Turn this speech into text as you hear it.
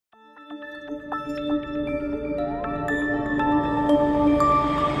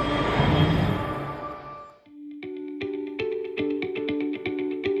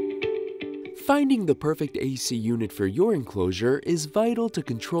Finding the perfect AC unit for your enclosure is vital to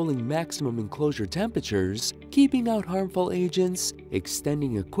controlling maximum enclosure temperatures, keeping out harmful agents,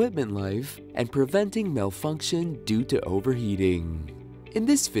 extending equipment life, and preventing malfunction due to overheating. In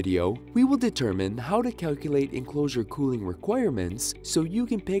this video, we will determine how to calculate enclosure cooling requirements so you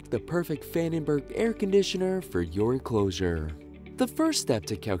can pick the perfect Pfannenberg air conditioner for your enclosure. The first step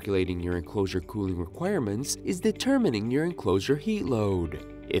to calculating your enclosure cooling requirements is determining your enclosure heat load.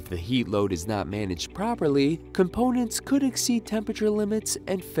 If the heat load is not managed properly, components could exceed temperature limits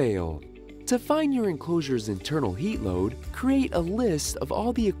and fail. To find your enclosure's internal heat load, create a list of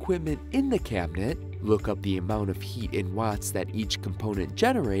all the equipment in the cabinet, look up the amount of heat in watts that each component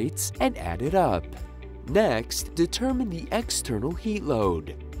generates, and add it up. Next, determine the external heat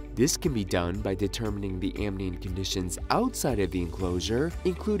load. This can be done by determining the ambient conditions outside of the enclosure,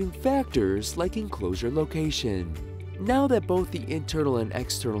 including factors like enclosure location. Now that both the internal and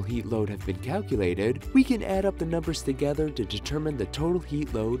external heat load have been calculated, we can add up the numbers together to determine the total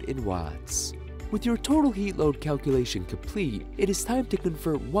heat load in watts. With your total heat load calculation complete, it is time to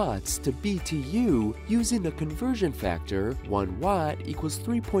convert watts to BTU using the conversion factor 1 watt equals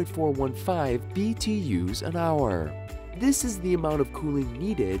 3.415 BTUs an hour. This is the amount of cooling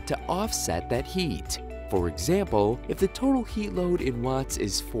needed to offset that heat. For example, if the total heat load in watts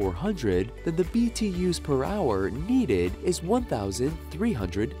is 400, then the BTUs per hour needed is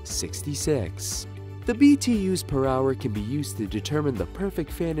 1,366. The BTUs per hour can be used to determine the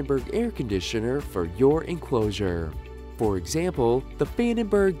perfect Pfannenberg air conditioner for your enclosure. For example, the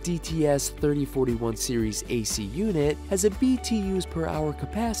Pfannenberg DTS 3041 series AC unit has a BTUs per hour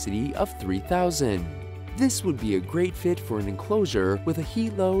capacity of 3,000. This would be a great fit for an enclosure with a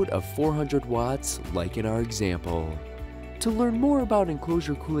heat load of 400 watts like in our example. To learn more about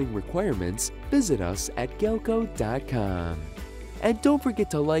enclosure cooling requirements, visit us at Galco.com. And don't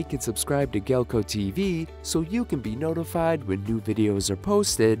forget to like and subscribe to Galco TV so you can be notified when new videos are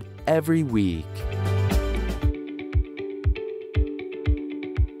posted every week.